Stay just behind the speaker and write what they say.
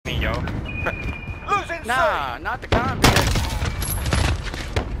Nah, not the combat.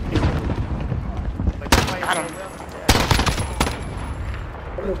 I don't.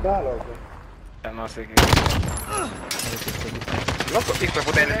 ¿Dónde está, loco? Ya no sé qué. Loco, hijo de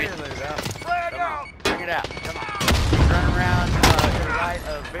puta, enemy. Bring it out. Come on. Run around to the right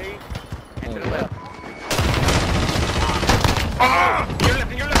of B and to the left.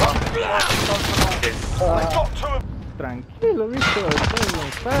 Tranquilo, Víctor, estoy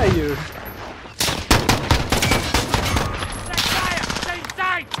on fire.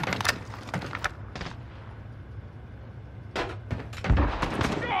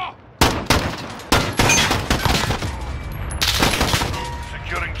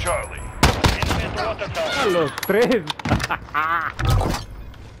 Securing Charlie. A los tres.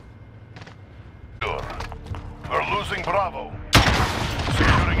 We're losing Bravo.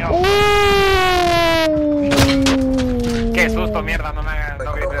 Securing Alpha. Qué susto, mierda, no me hagas,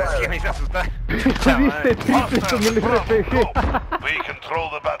 no grites, es que me hice asustar. Viste, triste, tomé el RPG. We control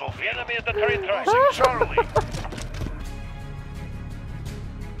the battlefield. Enemy at the train track. Charlie.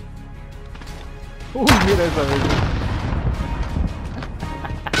 Uy, mira esa vez.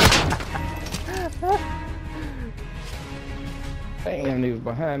 Damn, he was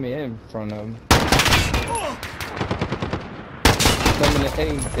behind me and in front of him. Coming to A,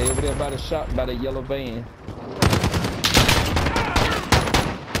 they over there by the shop, by the yellow van.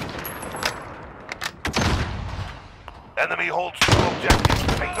 Enemy holds two objectives.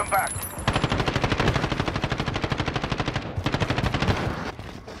 Take them back.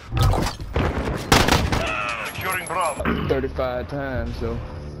 Securing Bravo. 35 times, so.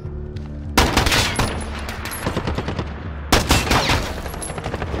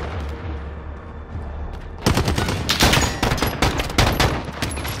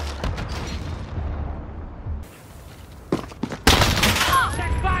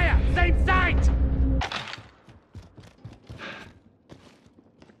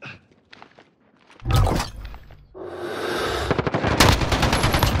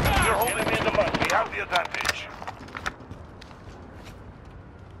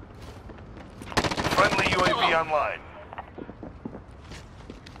 Friendly UAV online.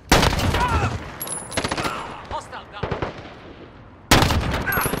 Hostile down.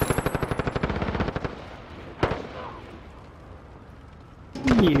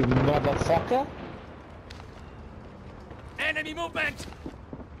 You motherfucker. Enemy movement.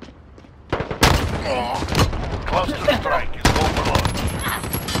 Cluster strike is overload.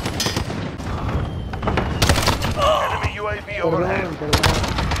 Enemy UAV overhead.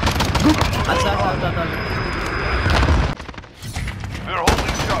 We're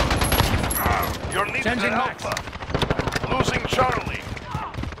holding Charlie. You're needed at Alpha. Losing Charlie.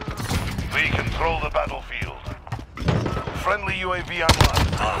 We control the battlefield. Friendly UAV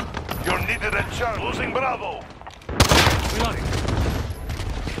online. You're needed at Charlie. Losing Bravo. Reloading.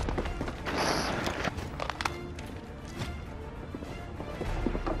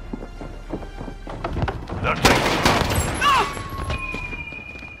 They're taking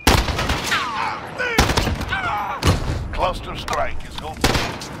Cluster strike is going.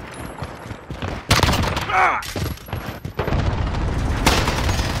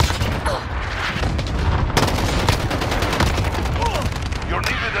 You're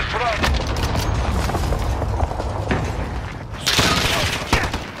needed at Bravo.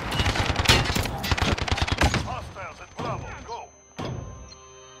 Hostiles at Bravo. Go.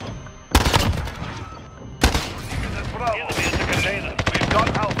 You're needed at Bravo. Enemy in the container. We've got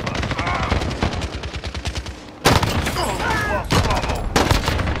Alpha. Lost Bravo.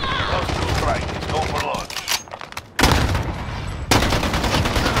 Cluster strike is go for launch.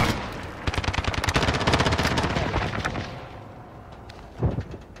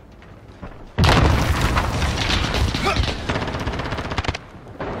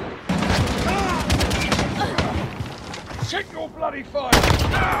 Check your bloody fire.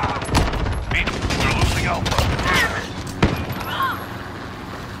 Beat, we're losing Alpha.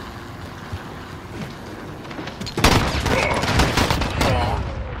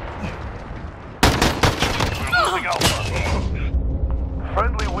 We're losing Alpha.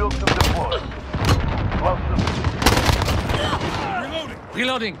 Friendly Wilson deployed. Cluster. Reloading.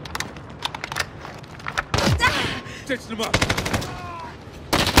 Reloading. Stitch them up.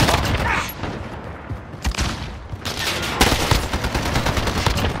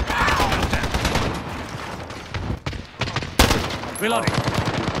 Reloading.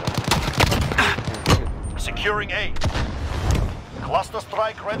 Securing A. Cluster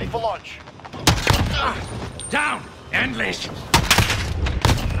strike ready for launch. Down. Endless.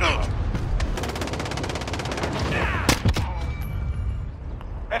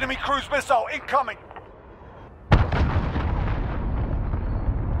 Enemy cruise missile incoming.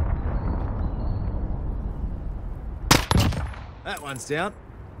 That one's down.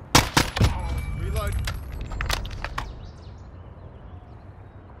 Reload.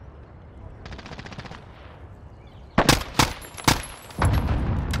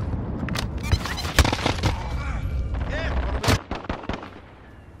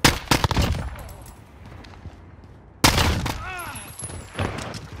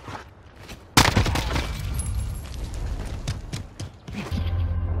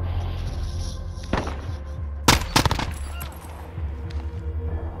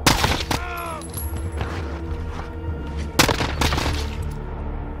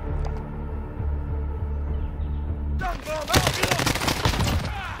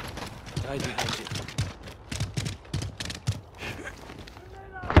 Right behind you.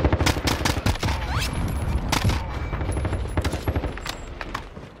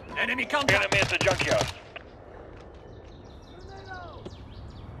 Enemy contact! Enemy at the junkyard.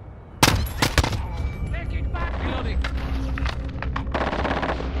 Reloading.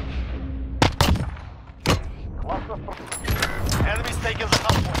 Enemies taking the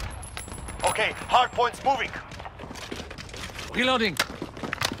hard point. Okay, hard points moving. Reloading.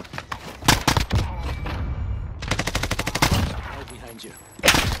 Right behind you.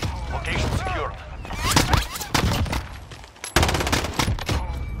 Location secured.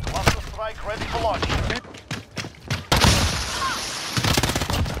 Cluster strike ready for launch.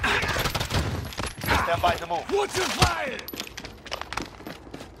 Stand by to move. What's your fire?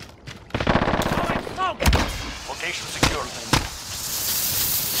 Location secured.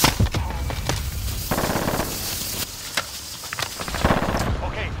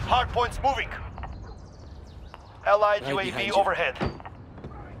 Okay, hard points moving. Allied Right UAV behind you. overhead.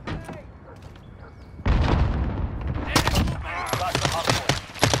 Got the hard point.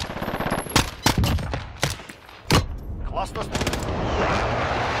 Clusters.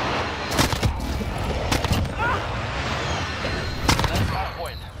 That's hard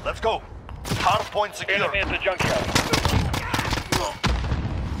point. Let's go. Hard point secured. Enemy at the junkyard.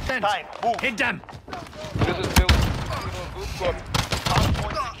 Time, move. Hit them. Hard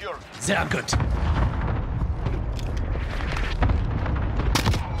point secured. They are good.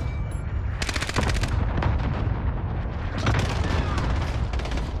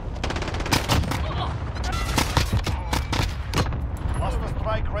 Cluster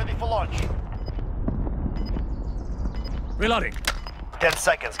strike ready for launch. Reloading. 10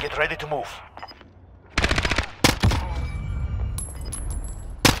 seconds, get ready to move.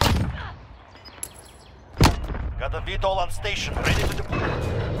 Got a VTOL on station, ready to deploy.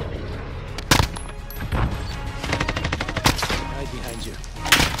 Right behind you.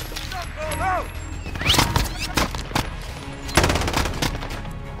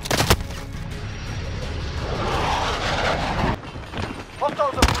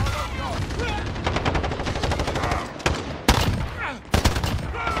 Hostiles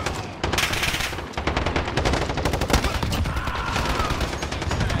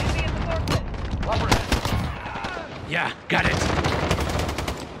Yeah, got it.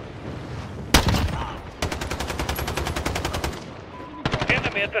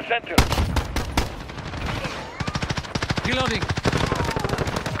 enemy at the center. Reloading.